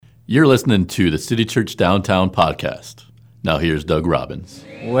You're listening to the City Church Downtown podcast. Now here's Doug Robbins.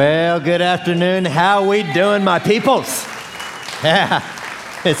 Well, good afternoon. How we doing, my peoples? Yeah,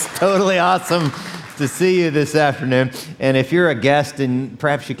 it's totally awesome to see you this afternoon. And if you're a guest and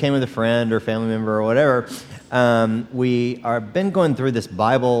perhaps you came with a friend or family member or whatever, we are been going through this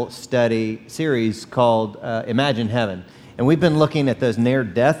Bible study series called Imagine Heaven. And we've been looking at those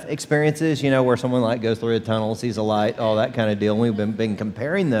near-death experiences, where someone like goes through a tunnel, sees a light, all that kind of deal. And we've been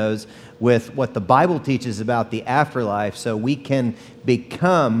comparing those with what the Bible teaches about the afterlife so we can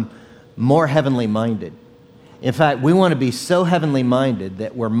become more heavenly minded. In fact, we want to be so heavenly minded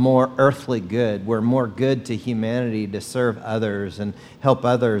that we're more earthly good. We're more good to humanity to serve others and help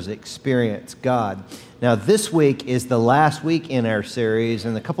others experience God. Now, this week is the last week in our series,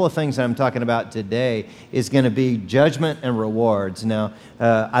 and a couple of things I'm talking about today is going to be judgment and rewards. Now,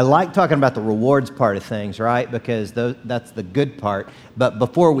 I like talking about the rewards part of things, right? Because that's the good part. But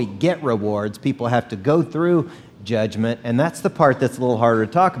before we get rewards, people have to go through judgment, and that's the part that's a little harder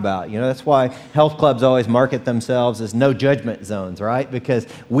to talk about. That's why health clubs always market themselves as no judgment zones, right? Because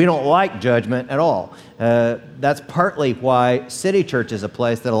we don't like judgment at all. That's partly why City Church is a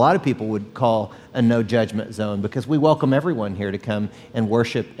place that a lot of people would call a no judgment zone, because we welcome everyone here to come and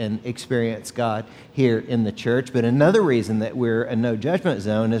worship and experience God here in the church. But another reason that we're a no judgment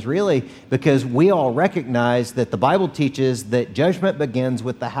zone is really because we all recognize that the Bible teaches that judgment begins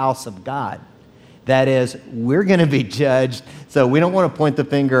with the house of God. That is, we're going to be judged, so we don't want to point the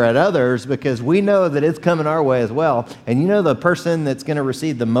finger at others because we know that it's coming our way as well. And the person that's going to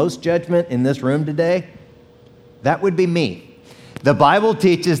receive the most judgment in this room today? That would be me. The Bible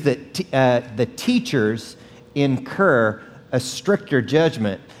teaches that the teachers incur a stricter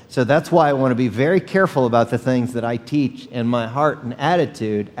judgment. So that's why I want to be very careful about the things that I teach in my heart and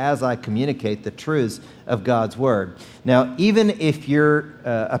attitude as I communicate the truths of God's Word. Now, even if you're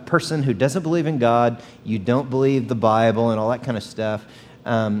a person who doesn't believe in God, you don't believe the Bible and all that kind of stuff,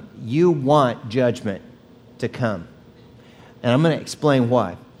 you want judgment to come. And I'm going to explain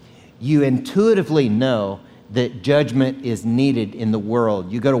why. You intuitively know that judgment is needed in the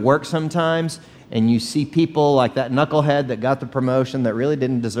world. You go to work sometimes, and you see people like that knucklehead that got the promotion that really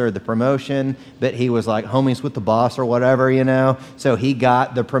didn't deserve the promotion, but he was like homies with the boss or whatever, so he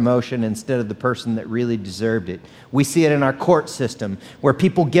got the promotion instead of the person that really deserved it. We see it in our court system where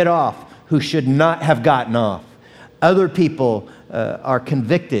people get off who should not have gotten off. Other people are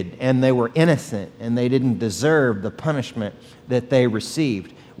convicted and they were innocent and they didn't deserve the punishment that they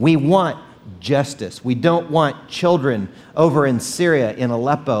received. We want justice. We don't want children over in Syria, in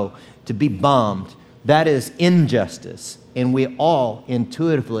Aleppo, to be bombed. That is injustice. And we all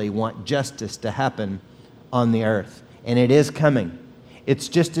intuitively want justice to happen on the earth. And it is coming. It's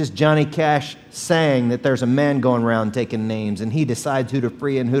just as Johnny Cash sang that there's a man going around taking names and he decides who to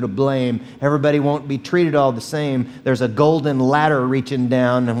free and who to blame. Everybody won't be treated all the same. There's a golden ladder reaching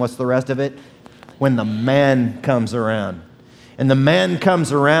down, and what's the rest of it? When the man comes around. And the man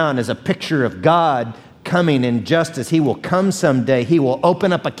comes around as a picture of God coming in justice. He will come someday. He will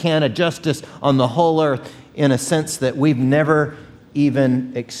open up a can of justice on the whole earth in a sense that we've never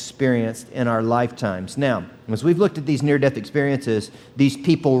even experienced in our lifetimes. Now, as we've looked at these near-death experiences, these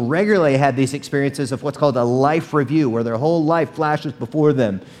people regularly had these experiences of what's called a life review, where their whole life flashes before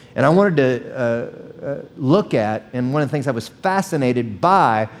them. And I wanted to look at, and one of the things I was fascinated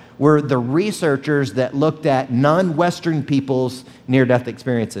by were the researchers that looked at non-Western people's near-death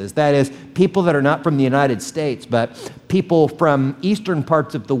experiences. That is, people that are not from the United States, but people from eastern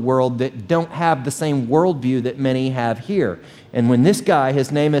parts of the world that don't have the same worldview that many have here. And when this guy,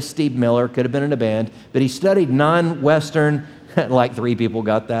 his name is Steve Miller, could have been in a band, but he studied non-Western, like 3 people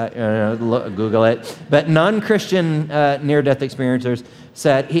got that, Google it, but non-Christian near-death experiencers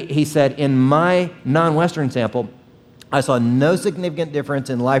said, he said, in my non-Western sample, I saw no significant difference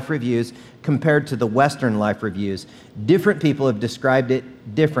in life reviews compared to the Western life reviews. Different people have described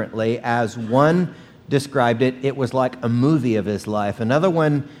it differently. As one described it, it was like a movie of his life. Another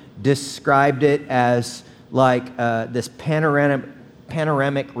one described it as like this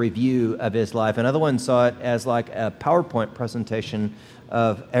panoramic review of his life. Another one saw it as like a PowerPoint presentation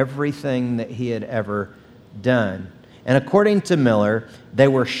of everything that he had ever done. And according to Miller, they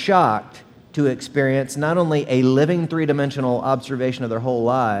were shocked to experience not only a living three-dimensional observation of their whole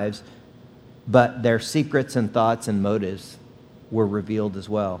lives, but their secrets and thoughts and motives were revealed as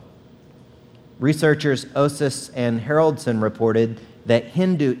well. Researchers Osis and Haroldson reported that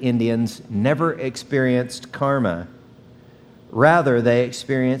Hindu Indians never experienced karma. Rather, they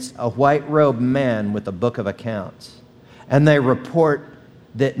experienced a white-robed man with a book of accounts. And they report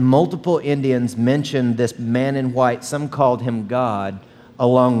that multiple Indians mentioned this man in white. Some called him God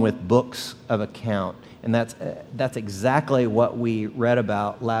along with books of account. And that's exactly what we read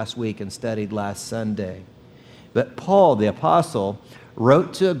about last week and studied last Sunday. But Paul, the apostle,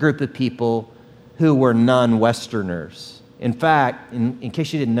 wrote to a group of people who were non-Westerners. In fact, in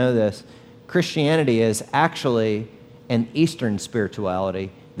case you didn't know this, Christianity is actually an Eastern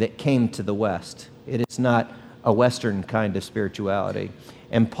spirituality that came to the West. It is not a Western kind of spirituality.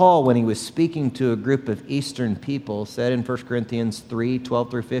 And Paul, when he was speaking to a group of Eastern people, said in 1 Corinthians 3:12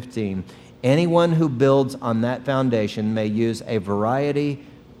 through 15, anyone who builds on that foundation may use a variety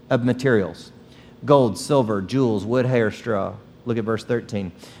of materials: gold, silver, jewels, wood, hay, or straw. Look at verse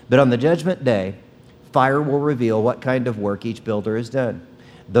 13. But on the judgment day, fire will reveal what kind of work each builder has done.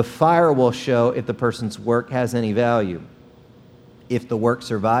 The fire will show if the person's work has any value. If the work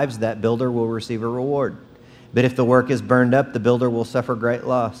survives, that builder will receive a reward. But if the work is burned up, the builder will suffer great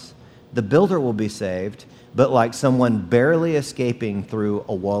loss. The builder will be saved, but like someone barely escaping through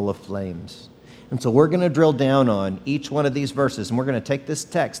a wall of flames. And so we're going to drill down on each one of these verses, and we're going to take this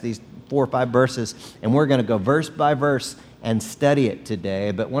text, these 4 or 5 verses, and we're going to go verse by verse and study it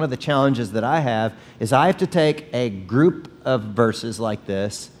today. But one of the challenges that I have is I have to take a group of verses like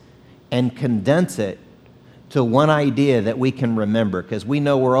this and condense it to one idea that we can remember, because we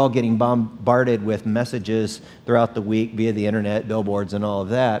know we're all getting bombarded with messages throughout the week via the internet, billboards, and all of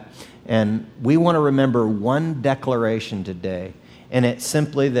that. And we want to remember one declaration today, and it's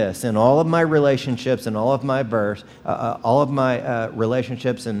simply this: in all of my relationships and all of my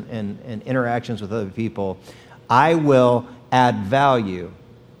relationships and interactions with other people, I will add value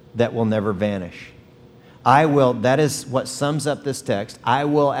that will never vanish. That is what sums up this text. I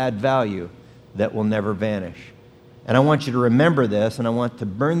will add value that will never vanish. And I want you to remember this, and I want to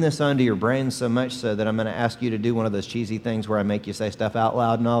burn this onto your brain so much so that I'm going to ask you to do one of those cheesy things where I make you say stuff out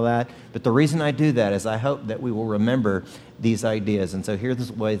loud and all that. But the reason I do that is I hope that we will remember these ideas. And so here's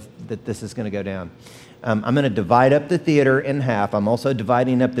the way that this is going to go down. I'm going to divide up the theater in half. I'm also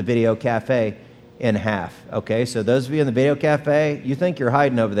dividing up the video cafe in half. Okay, so those of you in the video cafe, you think you're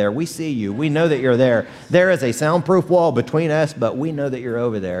hiding over there. We see you. We know that you're there. There is a soundproof wall between us, but we know that you're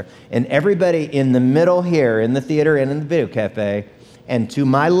over there. And everybody in the middle here, in the theater and in the video cafe, and to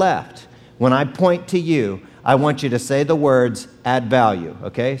my left, when I point to you, I want you to say the words, add value.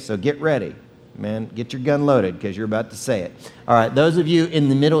 Okay, so get ready. Man, get your gun loaded because you're about to say it. All right, those of you in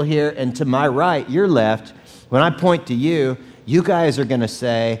the middle here and to my right, your left, when I point to you, you guys are going to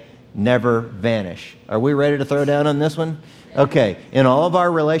say, never vanish. Are we ready to throw down on this one? Okay. In all of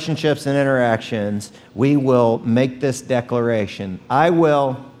our relationships and interactions, we will make this declaration. I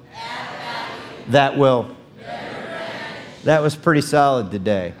will. That will. That was pretty solid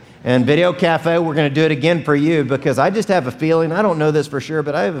today. And Video Cafe, we're going to do it again for you because I just have a feeling, I don't know this for sure,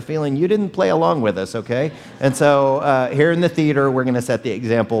 but I have a feeling you didn't play along with us, okay? And so here in the theater, we're going to set the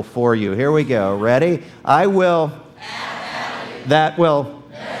example for you. Here we go. Ready? I will. That will.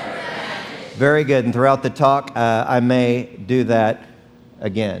 Very good. And throughout the talk, I may do that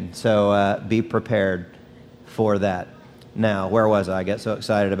again. So be prepared for that. Now, where was I? I get so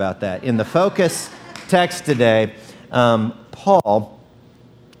excited about that. In the focus text today, Paul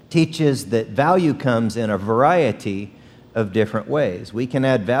teaches that value comes in a variety of different ways. We can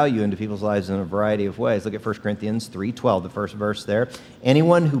add value into people's lives in a variety of ways. Look at 1 Corinthians 3:12, the first verse there.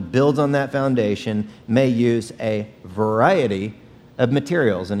 Anyone who builds on that foundation may use a variety of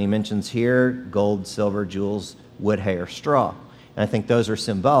materials. And he mentions here gold, silver, jewels, wood, hay, or straw. And I think those are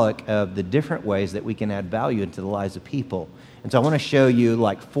symbolic of the different ways that we can add value into the lives of people. And so I want to show you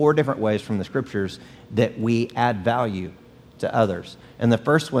like 4 different ways from the scriptures that we add value to others. And the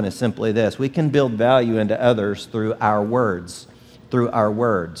first one is simply this: we can build value into others through our words. Through our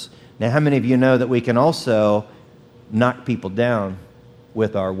words. Now, how many of you know that we can also knock people down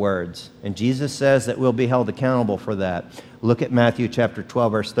with our words? And Jesus says that we'll be held accountable for that. Look at Matthew chapter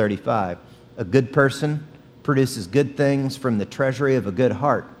 12, verse 35. A good person produces good things from the treasury of a good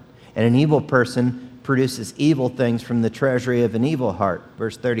heart, and an evil person produces evil things from the treasury of an evil heart.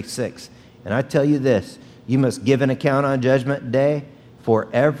 Verse 36. And I tell you this, you must give an account on judgment day for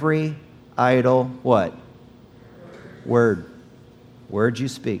every idle what? Word. Words you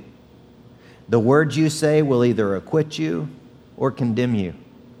speak. The words you say will either acquit you or condemn you.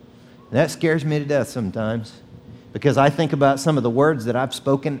 And that scares me to death sometimes because I think about some of the words that I've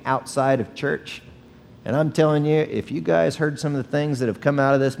spoken outside of church. And I'm telling you, if you guys heard some of the things that have come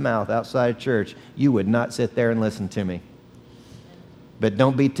out of this mouth outside of church, you would not sit there and listen to me. But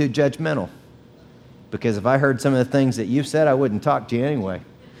don't be too judgmental, because if I heard some of the things that you've said, I wouldn't talk to you anyway.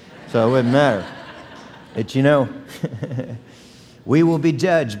 So it wouldn't matter. But you know, we will be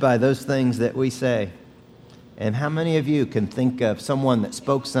judged by those things that we say. And how many of you can think of someone that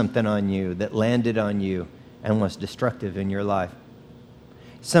spoke something on you, that landed on you, and was destructive in your life?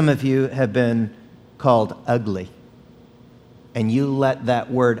 Some of you have been called ugly, and you let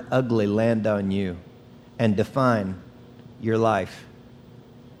that word ugly land on you and define your life.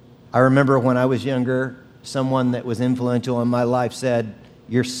 I remember when I was younger, someone that was influential in my life said,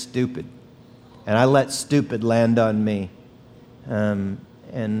 "You're stupid." And I let stupid land on me.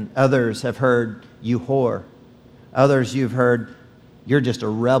 And others have heard, "You whore." Others you've heard, "You're just a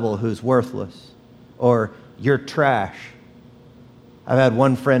rebel who's worthless," or "You're trash." I've had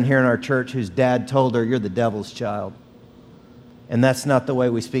one friend here in our church whose dad told her, "You're the devil's child." And that's not the way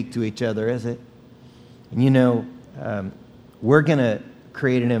we speak to each other, is it? And you know, we're going to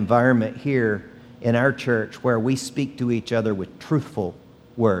create an environment here in our church where we speak to each other with truthful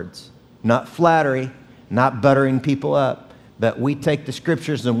words. Not flattery, not buttering people up, but we take the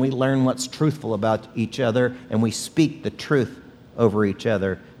scriptures and we learn what's truthful about each other, and we speak the truth over each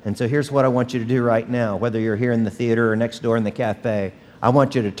other. And so here's what I want you to do right now, whether you're here in the theater or next door in the cafe. I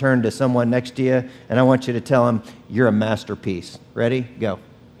want you to turn to someone next to you, and I want you to tell them, "You're a masterpiece." Ready? Go.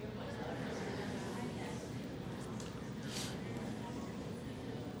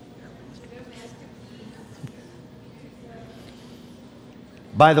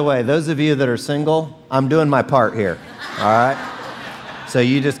 By the way, those of you that are single, I'm doing my part here, all right? So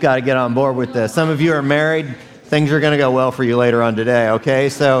you just got to get on board with this. Some of you are married. Things are going to go well for you later on today, okay?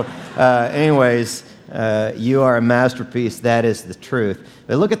 So anyways, you are a masterpiece. That is the truth.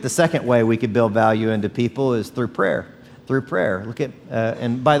 But look at the second way we could build value into people is through prayer. Through prayer. Look at,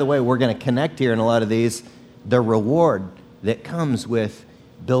 and by the way, we're going to connect here in a lot of these, the reward that comes with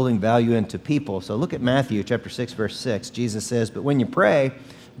building value into people. So look at Matthew chapter 6, verse 6. Jesus says, "But when you pray,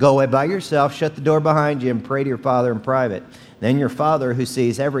 go away by yourself, shut the door behind you, and pray to your Father in private. Then your Father who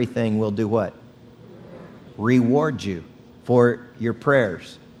sees everything will do what? Reward you for your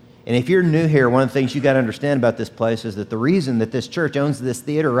prayers." And if you're new here, one of the things you got to understand about this place is that the reason that this church owns this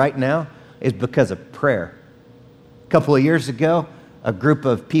theater right now is because of prayer. A couple of years ago, a group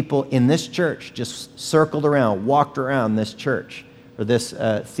of people in this church just circled around, walked around this church or this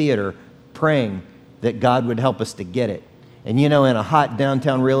theater, praying that God would help us to get it. And you know, in a hot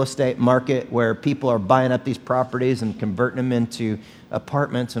downtown real estate market where people are buying up these properties and converting them into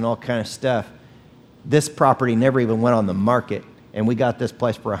apartments and all kind of stuff, this property never even went on the market. And we got this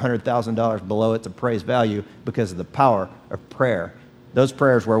place for $100,000 below its appraised value because of the power of prayer. Those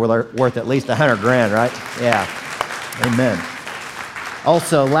prayers were worth at least $100,000, right? Yeah. Amen.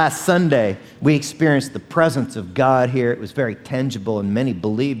 Also, last Sunday, we experienced the presence of God here. It was very tangible, and many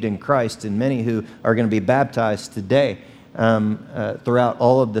believed in Christ, and many who are going to be baptized today throughout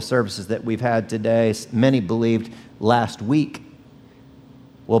all of the services that we've had today. Many believed last week.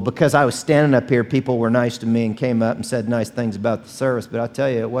 Well, because I was standing up here, people were nice to me and came up and said nice things about the service, but I'll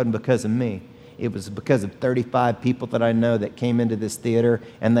tell you, it wasn't because of me. It was because of 35 people that I know that came into this theater,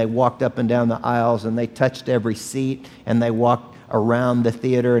 and they walked up and down the aisles, and they touched every seat, and they walked around the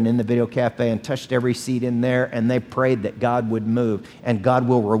theater and in the video cafe and touched every seat in there, and they prayed that God would move, and God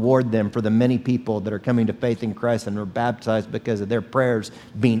will reward them for the many people that are coming to faith in Christ and are baptized because of their prayers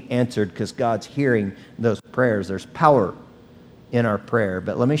being answered, because God's hearing those prayers. There's power in our prayer.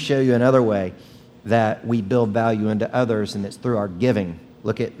 But let me show you another way that we build value into others, and it's through our giving.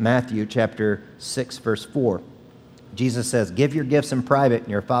 Look at Matthew chapter 6, verse 4. Jesus says, "Give your gifts in private,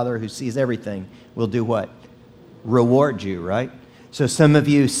 and your Father who sees everything will do what? Reward you," right? So some of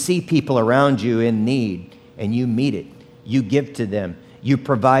you see people around you in need, and you meet it. You give to them. You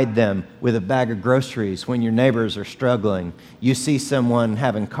provide them with a bag of groceries when your neighbors are struggling. You see someone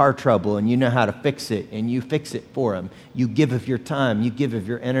having car trouble and you know how to fix it, and you fix it for them. You give of your time. You give of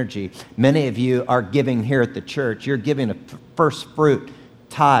your energy. Many of you are giving here at the church. You're giving a first fruit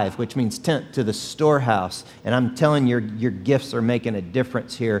tithe, which means tenth, to the storehouse. And I'm telling you, your gifts are making a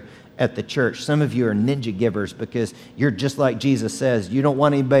difference here at the church. Some of you are ninja givers because you're just like Jesus says. You don't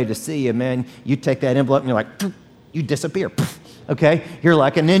want anybody to see you, man. You take that envelope and you're like, poof, you disappear. Poof. Okay? You're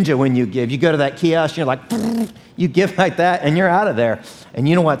like a ninja when you give. You go to that kiosk, and you're like, poof, you give like that, and you're out of there. And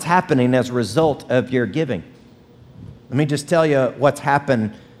you know what's happening as a result of your giving. Let me just tell you what's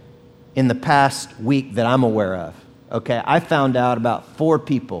happened in the past week that I'm aware of. Okay? I found out about 4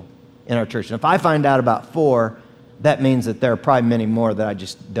 people in our church. And if I find out about 4, that means that there are probably many more that I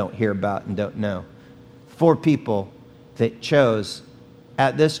just don't hear about and don't know. 4 people that chose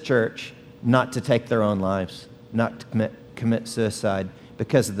at this church not to take their own lives, not to commit suicide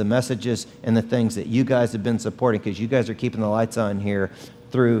because of the messages and the things that you guys have been supporting, because you guys are keeping the lights on here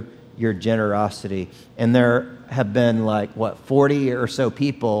through your generosity. And there have been 40 or so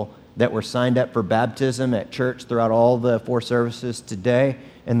people that were signed up for baptism at church throughout all the 4 services today.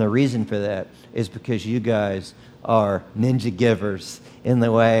 And the reason for that is because you guys are ninja givers in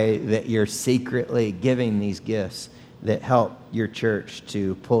the way that you're secretly giving these gifts that help your church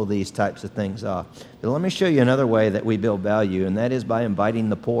to pull these types of things off. But let me show you another way that we build value, and that is by inviting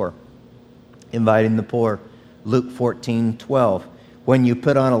the poor. Inviting the poor. Luke 14:12. When you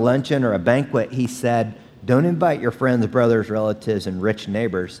put on a luncheon or a banquet, he said, don't invite your friends, brothers, relatives, and rich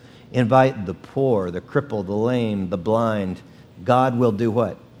neighbors. Invite the poor, the crippled, the lame, the blind. God will do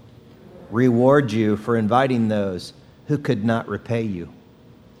what? Reward you for inviting those who could not repay you.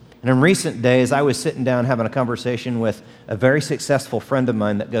 And in recent days, I was sitting down having a conversation with a very successful friend of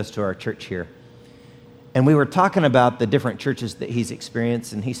mine that goes to our church here. And we were talking about the different churches that he's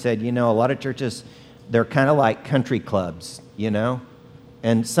experienced. And he said, a lot of churches, they're kind of like country clubs,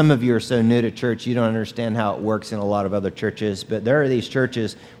 And some of you are so new to church, you don't understand how it works in a lot of other churches. But there are these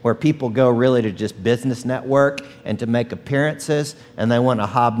churches where people go really to just business network and to make appearances, and they want to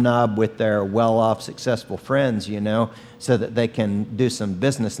hobnob with their well-off, successful friends, so that they can do some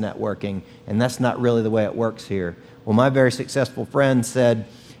business networking. And that's not really the way it works here. Well, my very successful friend said,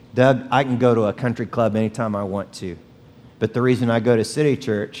 Doug, I can go to a country club anytime I want to. But the reason I go to City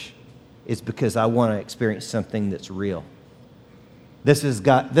Church is because I want to experience something that's real. This is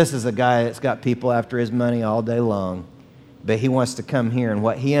a guy that's got people after his money all day long, but he wants to come here, and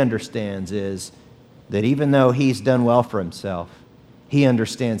what he understands is that even though he's done well for himself, he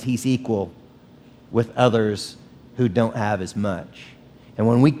understands he's equal with others who don't have as much. And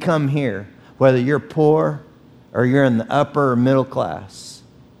when we come here, whether you're poor or you're in the upper or middle class,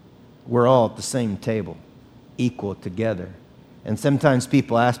 we're all at the same table, equal together. And sometimes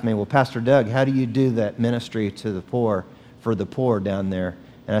people ask me, well, Pastor Doug, how do you do that ministry to the poor? For the poor down there.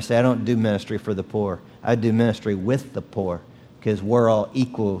 And I say, I don't do ministry for the poor. I do ministry with the poor, because we're all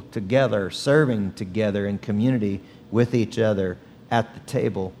equal together, serving together in community with each other at the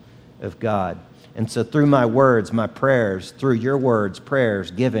table of God. And so through my words, my prayers, through your words,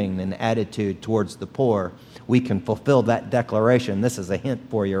 prayers, giving, and attitude towards the poor, we can fulfill that declaration. This is a hint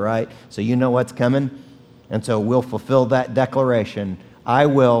for you, right? So you know what's coming? And so we'll fulfill that declaration. I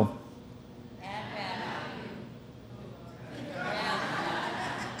will.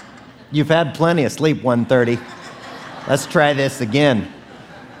 You've had plenty of sleep, 1:30. Let's try this again.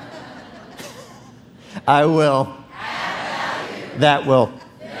 I will. That will.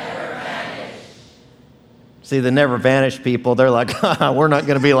 Never vanish. See, the never vanish people, they're like, we're not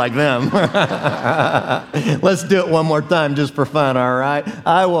going to be like them. Let's do it one more time just for fun, all right?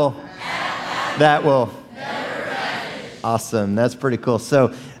 I will. That will. Never vanish. Awesome. That's pretty cool.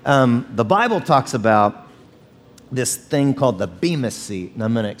 So the Bible talks about this thing called the Bema seat, and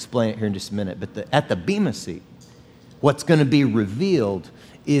I'm going to explain it here in just a minute. But at the Bema seat, what's going to be revealed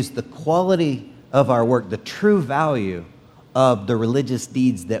is the quality of our work, the true value of the religious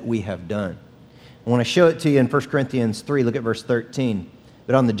deeds that we have done. I want to show it to you in 1 Corinthians 3. Look at verse 13.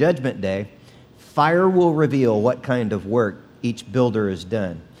 But on the judgment day, fire will reveal what kind of work each builder has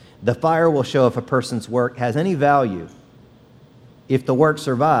done. The fire will show if a person's work has any value. If the work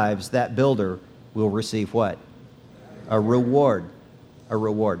survives, that builder will receive what? A reward. A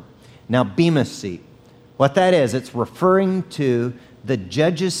reward. Now, Bema seat. What that is, it's referring to the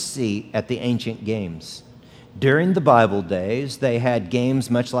judge's seat at the ancient games. During the Bible days, they had games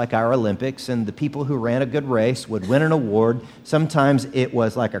much like our Olympics, and the people who ran a good race would win an award. Sometimes it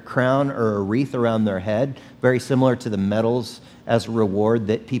was like a crown or a wreath around their head, very similar to the medals as a reward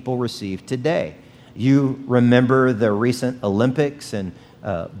that people receive today. You remember the recent Olympics, and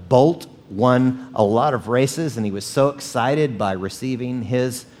Bolt won a lot of races, and he was so excited by receiving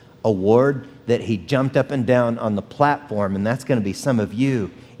his award that he jumped up and down on the platform, and that's going to be some of you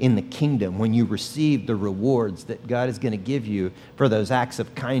in the kingdom when you receive the rewards that God is going to give you for those acts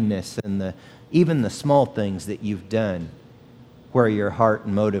of kindness and even the small things that you've done where your heart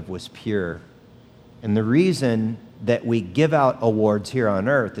and motive was pure. And the reason that we give out awards here on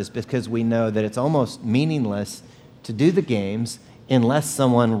earth is because we know that it's almost meaningless to do the games unless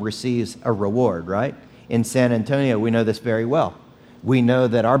someone receives a reward, right? In San Antonio, we know this very well. We know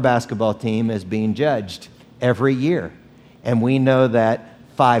that our basketball team is being judged every year. And we know that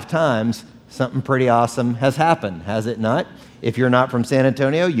 5 times something pretty awesome has happened, has it not? If you're not from San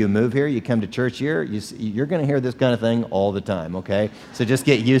Antonio, you move here, you come to church here, you're going to hear this kind of thing all the time, okay? So just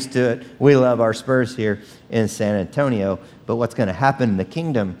get used to it. We love our Spurs here in San Antonio. But what's going to happen in the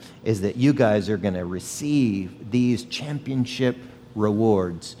kingdom is that you guys are going to receive these championship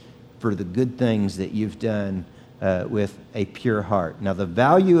rewards for the good things that you've done with a pure heart. Now, the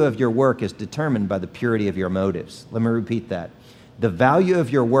value of your work is determined by the purity of your motives. Let me repeat that. The value of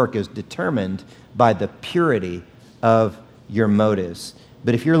your work is determined by the purity of your motives.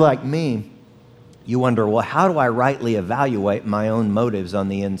 But if you're like me, you wonder, well, how do I rightly evaluate my own motives on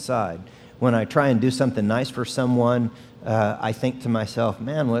the inside? When I try and do something nice for someone, I think to myself,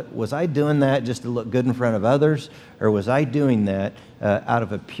 man, was I doing that just to look good in front of others? Or was I doing that out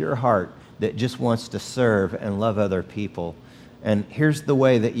of a pure heart that just wants to serve and love other people? And here's the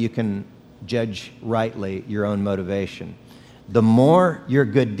way that you can judge rightly your own motivation. The more your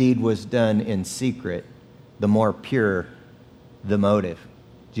good deed was done in secret, the more pure the motive.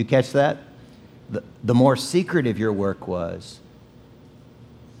 Did you catch that? The more secretive your work was,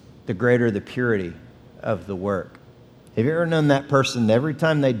 the greater the purity of the work. Have you ever known that person, every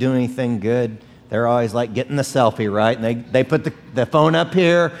time they do anything good, they're always like getting the selfie, right? And they put the phone up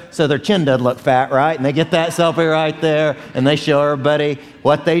here so their chin doesn't look fat, right? And they get that selfie right there, and they show everybody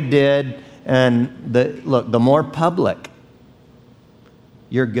what they did. And the more public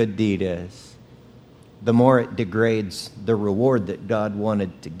your good deed is, the more it degrades the reward that God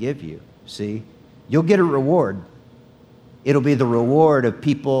wanted to give you. See? You'll get a reward. It'll be the reward of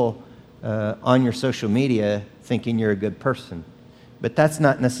people on your social media thinking you're a good person. But that's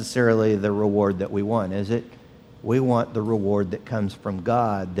not necessarily the reward that we want, is it? We want the reward that comes from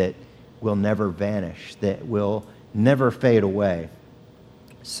God that will never vanish, that will never fade away.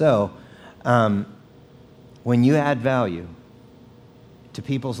 So, when you add value to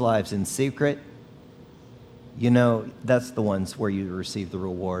people's lives in secret, you know that's the ones where you receive the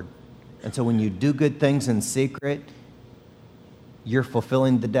reward. And so when you do good things in secret, you're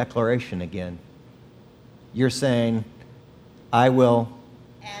fulfilling the declaration again. You're saying, I will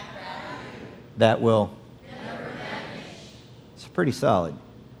add value that will never vanish. It's pretty solid.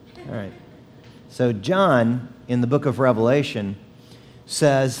 All right. So John, in the book of Revelation,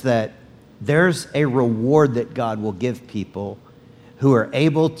 says that there's a reward that God will give people who are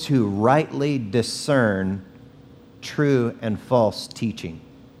able to rightly discern true and false teaching.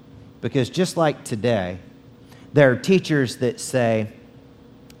 Because just like today, there are teachers that say,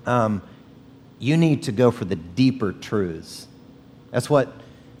 you need to go for the deeper truths. That's what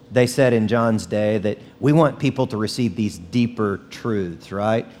they said in John's day, that we want people to receive these deeper truths,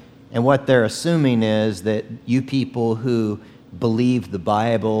 right? And what they're assuming is that you people who believe the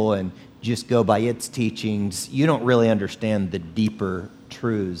Bible and just go by its teachings, you don't really understand the deeper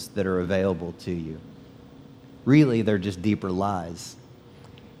truths that are available to you. Really, they're just deeper lies.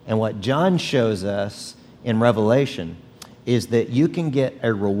 And what John shows us in Revelation is that you can get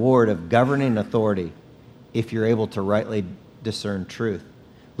a reward of governing authority if you're able to rightly discern truth.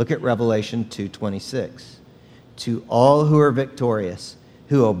 Look at Revelation 2:26. To all who are victorious,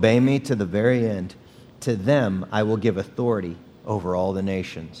 who obey me to the very end, to them I will give authority over all the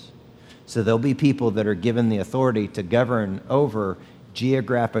nations. So there'll be people that are given the authority to govern over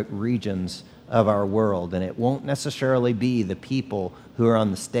geographic regions of our world, and it won't necessarily be the people who are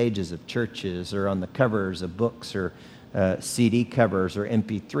on the stages of churches or on the covers of books or CD covers or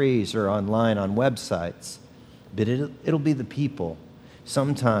MP3s or online on websites, but it'll be the people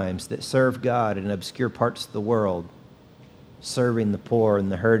sometimes that serve God in obscure parts of the world, serving the poor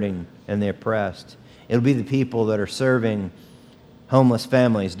and the hurting and the oppressed. It'll be the people that are serving homeless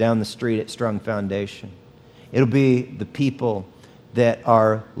families down the street at Strong Foundation. It'll be the people that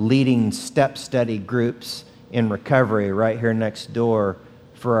are leading step study groups in recovery right here next door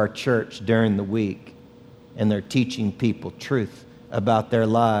for our church during the week. And they're teaching people truth about their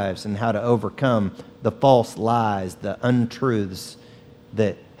lives and how to overcome the false lies, the untruths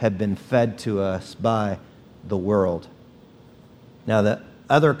that have been fed to us by the world. Now, the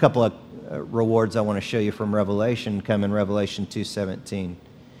other couple of rewards I want to show you from Revelation come in Revelation 2:17.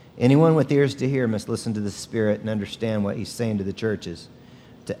 Anyone with ears to hear must listen to the Spirit and understand what he's saying to the churches.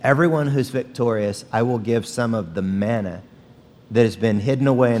 To everyone who's victorious, I will give some of the manna that has been hidden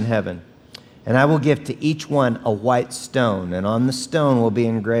away in heaven. And I will give to each one a white stone, and on the stone will be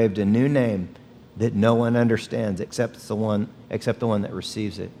engraved a new name that no one understands except the one that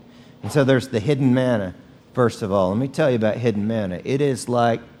receives it. And so there's the hidden manna, first of all. Let me tell you about hidden manna. It is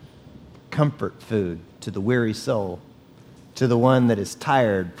like comfort food to the weary soul, to the one that is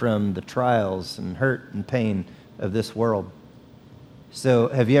tired from the trials and hurt and pain of this world. So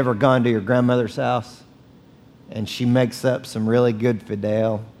have you ever gone to your grandmother's house and she makes up some really good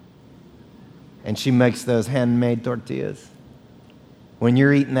fideo and she makes those handmade tortillas? When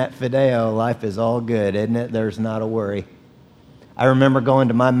you're eating that fideo, life is all good, isn't it? There's not a worry. I remember going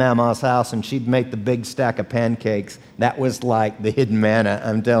to my mama's house and she'd make the big stack of pancakes. That was like the hidden manna,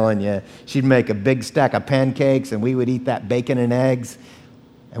 I'm telling you. She'd make a big stack of pancakes and we would eat that bacon and eggs.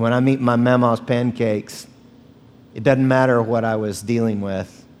 And when I'm eating my mama's pancakes, It doesn't matter what I was dealing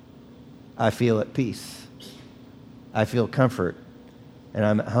with. I feel at peace. I feel comfort, and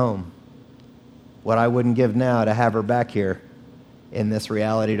I'm at home. What I wouldn't give now to have her back here in this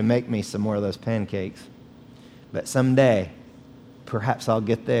reality to make me some more of those pancakes. But someday, perhaps I'll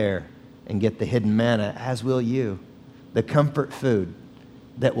get there and get the hidden manna, as will you, the comfort food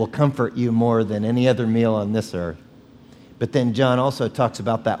that will comfort you more than any other meal on this earth. But then John also talks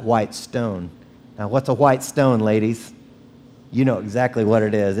about that white stone. Now, what's a white stone, ladies? You know exactly what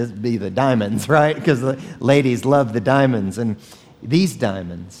it is. It'd be the diamonds, right? Because the ladies love the diamonds. And these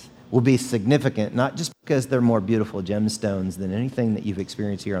diamonds will be significant, not just because they're more beautiful gemstones than anything that you've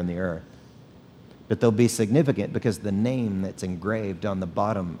experienced here on the earth, but they'll be significant because the name that's engraved on the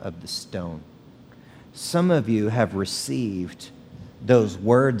bottom of the stone. Some of you have received those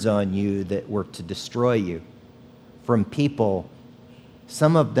words on you that were to destroy you from people,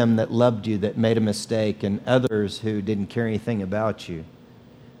 some of them that loved you, that made a mistake, and others who didn't care anything about you.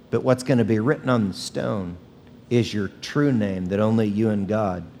 But what's going to be written on the stone is your true name that only you and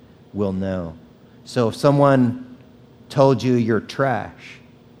God will know. So if someone told you you're trash,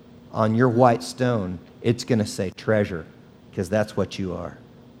 on your white stone, it's going to say treasure, because that's what you are.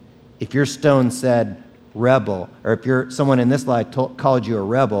 If your stone said rebel, or if someone in this life called you a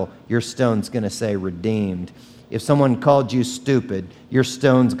rebel, your stone's going to say redeemed. If someone called you stupid, your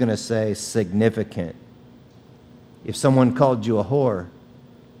stone's going to say significant. If someone called you a whore,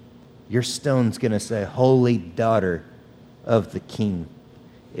 your stone's going to say holy daughter of the King.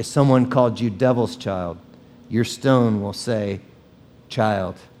 If someone called you devil's child, your stone will say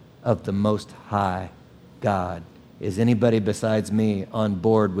child of the Most High God. Is anybody besides me on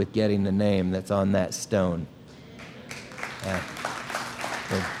board with getting the name that's on that stone? Yeah.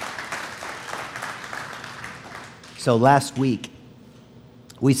 Good. So last week,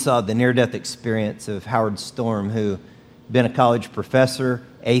 we saw the near-death experience of Howard Storm, who had been a college professor,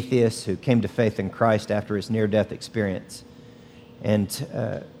 atheist, who came to faith in Christ after his near-death experience.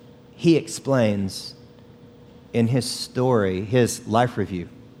 And he explains in his story, his life review.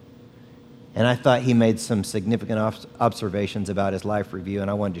 And I thought he made some significant observations about his life review, and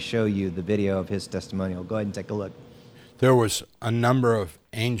I wanted to show you the video of his testimonial. Go ahead and take a look. There was a number of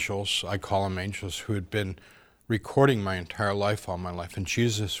angels, I call them angels, who had been recording my entire life, all my life, and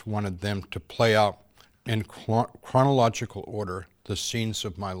Jesus wanted them to play out in chronological order the scenes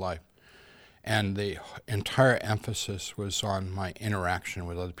of my life. And the entire emphasis was on my interaction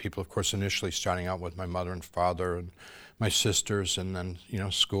with other people, of course, initially starting out with my mother and father and my sisters, and then,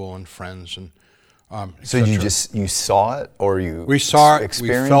 school and friends. And so you saw it, or we saw it,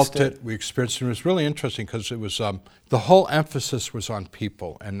 experienced we felt it, we experienced it. It was really interesting because it was the whole emphasis was on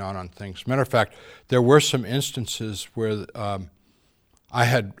people and not on things. Matter of fact, there were some instances where I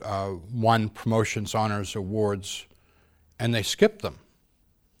had won promotions, honors, awards, and they skipped them.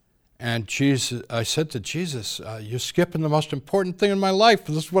 And I said to Jesus, you're skipping the most important thing in my life.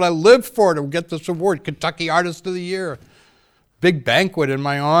 This is what I lived for, to get this award, Kentucky Artist of the Year. Big banquet in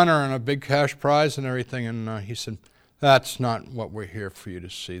my honor and a big cash prize and everything. And he said, that's not what we're here for you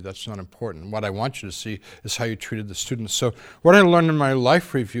to see. That's not important. What I want you to see is how you treated the students. So what I learned in my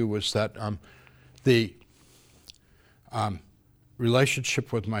life review was that the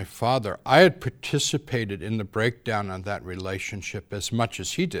relationship with my father, I had participated in the breakdown of that relationship as much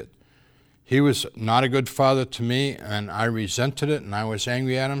as he did. He was not a good father to me, and I resented it, and I was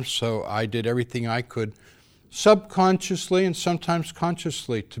angry at him, so I did everything I could, subconsciously and sometimes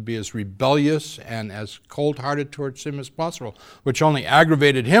consciously, to be as rebellious and as cold-hearted towards him as possible, which only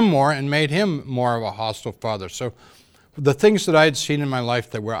aggravated him more and made him more of a hostile father. So the things that I had seen in my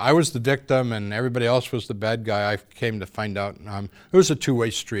life that where I was the victim and everybody else was the bad guy, I came to find out it was a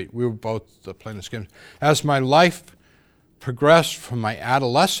two-way street. We were both playing this game. As my life progressed from my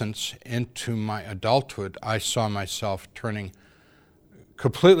adolescence into my adulthood, I saw myself turning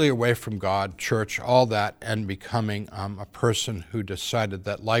completely away from God, church, all that, and becoming a person who decided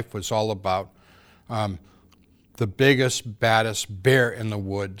that life was all about the biggest, baddest bear in the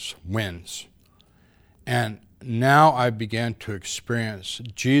woods wins. And now I began to experience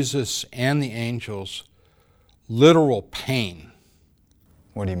Jesus and the angels' literal pain.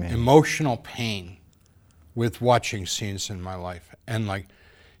 What do you mean? Emotional pain with watching scenes in my life. And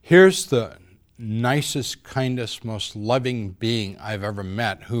here's the nicest, kindest, most loving being I've ever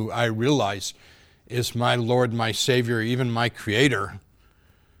met, who I realize is my Lord, my Savior, even my Creator,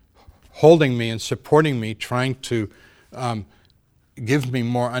 holding me and supporting me, trying to give me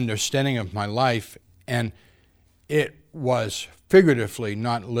more understanding of my life. And it was figuratively,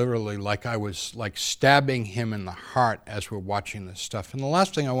 not literally, like I was like stabbing him in the heart as we're watching this stuff. And the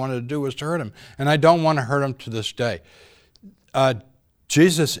last thing I wanted to do was to hurt him. And I don't want to hurt him to this day.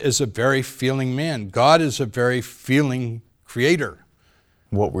 Jesus is a very feeling man. God is a very feeling creator.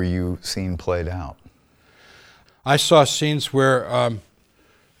 What were you seeing played out? I saw scenes where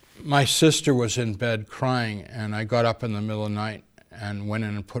my sister was in bed crying, and I got up in the middle of the night and went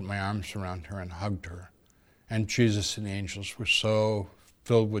in and put my arms around her and hugged her. And Jesus and the angels were so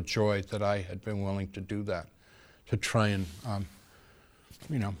filled with joy that I had been willing to do that, to try and,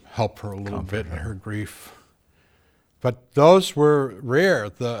 help her a little bit in her grief. But those were rare,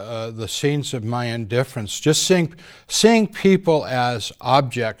 the scenes of my indifference. Just seeing people as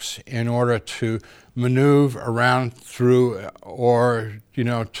objects in order to maneuver around through, or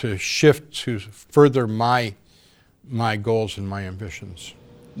to shift to further my goals and my ambitions.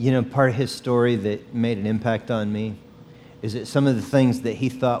 Part of his story that made an impact on me is that some of the things that he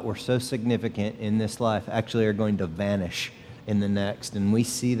thought were so significant in this life actually are going to vanish in the next. And we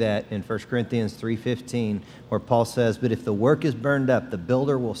see that in 1 Corinthians 3:15, where Paul says, "But if the work is burned up, the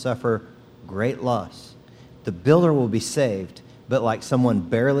builder will suffer great loss. The builder will be saved, but like someone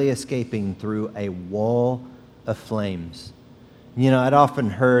barely escaping through a wall of flames." I'd often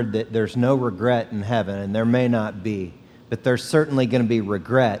heard that there's no regret in heaven, and there may not be. But there's certainly going to be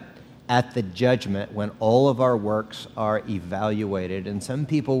regret at the judgment when all of our works are evaluated. And some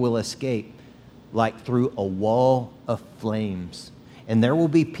people will escape like through a wall of flames. And there will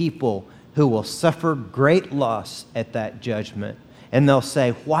be people who will suffer great loss at that judgment. And they'll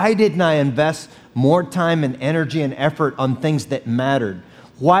say, why didn't I invest more time and energy and effort on things that mattered?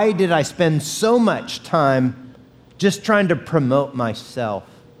 Why did I spend so much time just trying to promote myself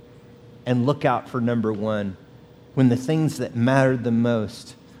and look out for number one, when the things that matter the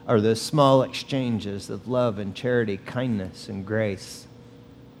most are those small exchanges of love and charity, kindness and grace?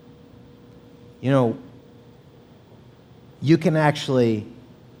 You can actually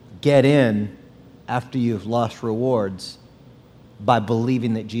get in after you've lost rewards by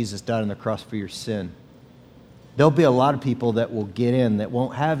believing that Jesus died on the cross for your sin. There'll be a lot of people that will get in that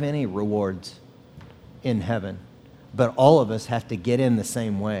won't have any rewards in heaven, but all of us have to get in the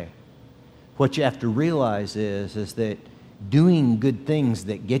same way. What you have to realize is that doing good things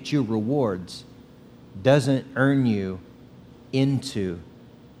that get you rewards doesn't earn you into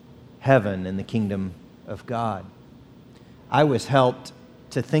heaven and the kingdom of God. I was helped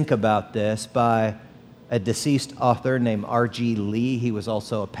to think about this by a deceased author named R.G. Lee. He was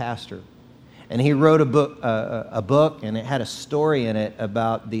also a pastor. And he wrote a book, and it had a story in it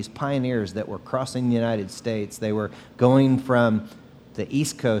about these pioneers that were crossing the United States. They were going from the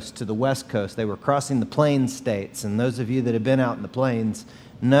East Coast to the West Coast. They were crossing the Plains states, and those of you that have been out in the plains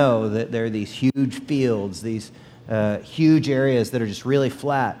know that there are these huge fields, these huge areas that are just really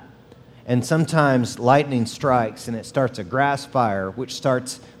flat. And sometimes lightning strikes, and it starts a grass fire, which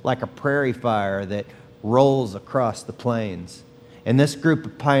starts like a prairie fire that rolls across the plains. And this group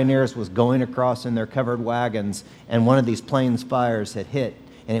of pioneers was going across in their covered wagons, and one of these plains fires had hit,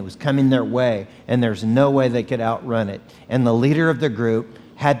 and it was coming their way, and there's no way they could outrun it. And the leader of the group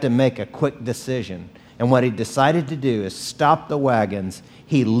had to make a quick decision. And what he decided to do is stop the wagons.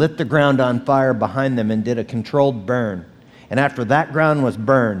 He lit the ground on fire behind them and did a controlled burn. And after that ground was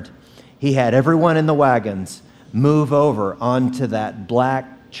burned, he had everyone in the wagons move over onto that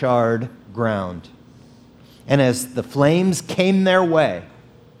black, charred ground. And as the flames came their way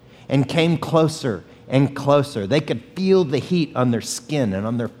and came closer and closer, they could feel the heat on their skin and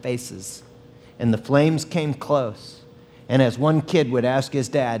on their faces. And the flames came close. And as one kid would ask his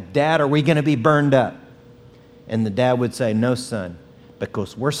dad, "Dad, are we going to be burned up?" And the dad would say, "No, son,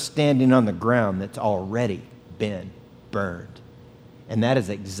 because we're standing on the ground that's already been burned." And that is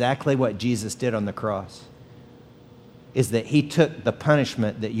exactly what Jesus did on the cross, is that he took the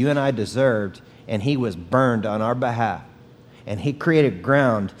punishment that you and I deserved, and he was burned on our behalf. And he created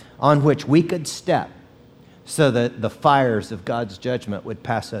ground on which we could step so that the fires of God's judgment would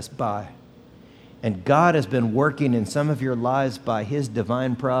pass us by. And God has been working in some of your lives by his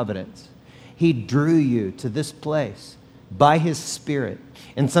divine providence. He drew you to this place by his Spirit.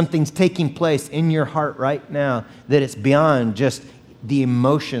 And something's taking place in your heart right now that it's beyond just the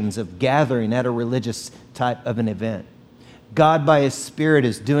emotions of gathering at a religious type of an event. God, by his Spirit,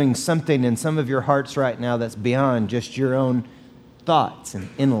 is doing something in some of your hearts right now that's beyond just your own thoughts and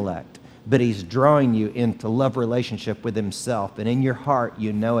intellect. But he's drawing you into love relationship with himself. And in your heart,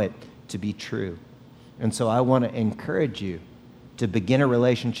 you know it to be true. And so I want to encourage you to begin a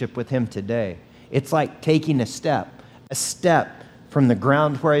relationship with him today. It's like taking a step from the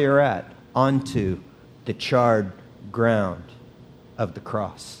ground where you're at onto the charred ground. of the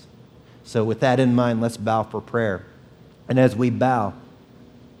cross. So with that in mind, let's bow for prayer. And as we bow,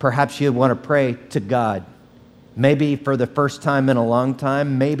 perhaps you want to pray to God. Maybe for the first time in a long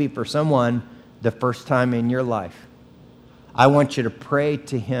time, maybe for someone, the first time in your life. I want you to pray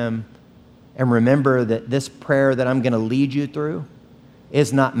to Him and remember that this prayer that I'm going to lead you through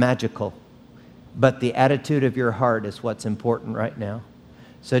is not magical, but the attitude of your heart is what's important right now.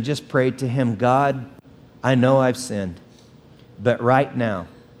 So just pray to Him, God, I know I've sinned, but right now,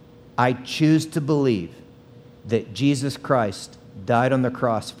 I choose to believe that Jesus Christ died on the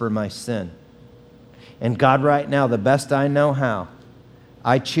cross for my sin. And God, right now, the best I know how,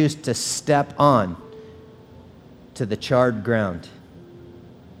 I choose to step on to the charred ground,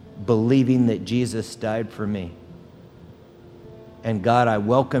 believing that Jesus died for me. And God, I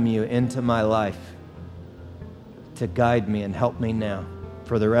welcome you into my life to guide me and help me now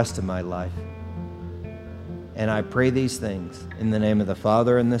for the rest of my life. And I pray these things in the name of the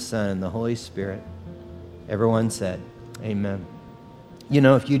Father and the Son and the Holy Spirit. Everyone said, amen. You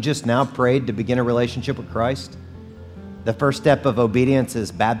know, if you just now prayed to begin a relationship with Christ, the first step of obedience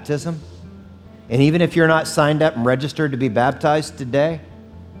is baptism. And even if you're not signed up and registered to be baptized today,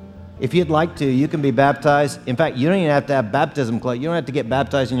 if you'd like to, you can be baptized. In fact, you don't even have to have baptism clothes. You don't have to get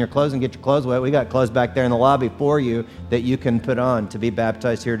baptized in your clothes and get your clothes wet. We got clothes back there in the lobby for you that you can put on to be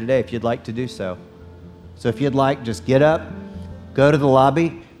baptized here today if you'd like to do so. So if you'd like, just get up, go to the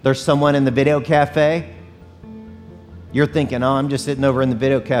lobby. There's someone in the video cafe. You're thinking, oh, I'm just sitting over in the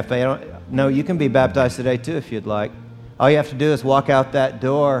video cafe. No, you can be baptized today too if you'd like. All you have to do is walk out that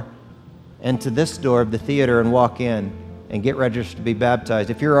door and to this door of the theater and walk in and get registered to be baptized.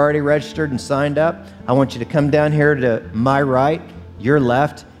 If you're already registered and signed up, I want you to come down here to my right, your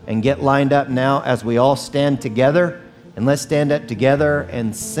left, and get lined up now as we all stand together. And let's stand up together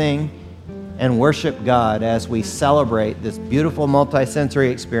and sing and worship God as we celebrate this beautiful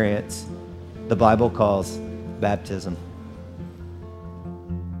multisensory experience the Bible calls baptism.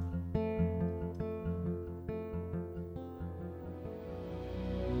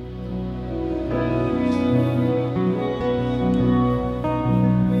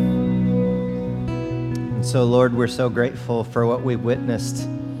 And so, Lord, we're so grateful for what we've witnessed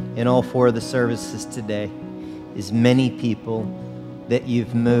in all four of the services today, is many people that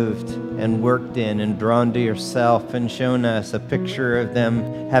you've moved and worked in and drawn to yourself and shown us a picture of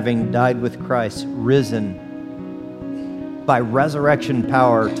them having died with Christ, risen by resurrection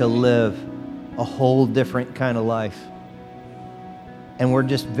power to live a whole different kind of life. And we're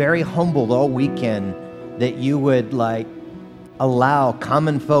just very humbled all weekend that you would allow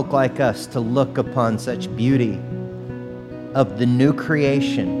common folk like us to look upon such beauty of the new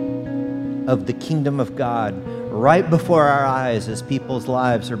creation of the kingdom of God right before our eyes as people's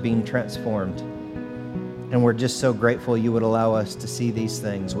lives are being transformed. And we're just so grateful you would allow us to see these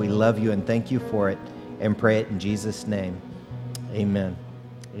things. We love you and thank you for it and pray it in Jesus' name. Amen.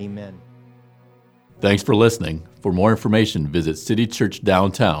 Amen. Thanks for listening. For more information, visit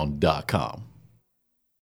citychurchdowntown.com.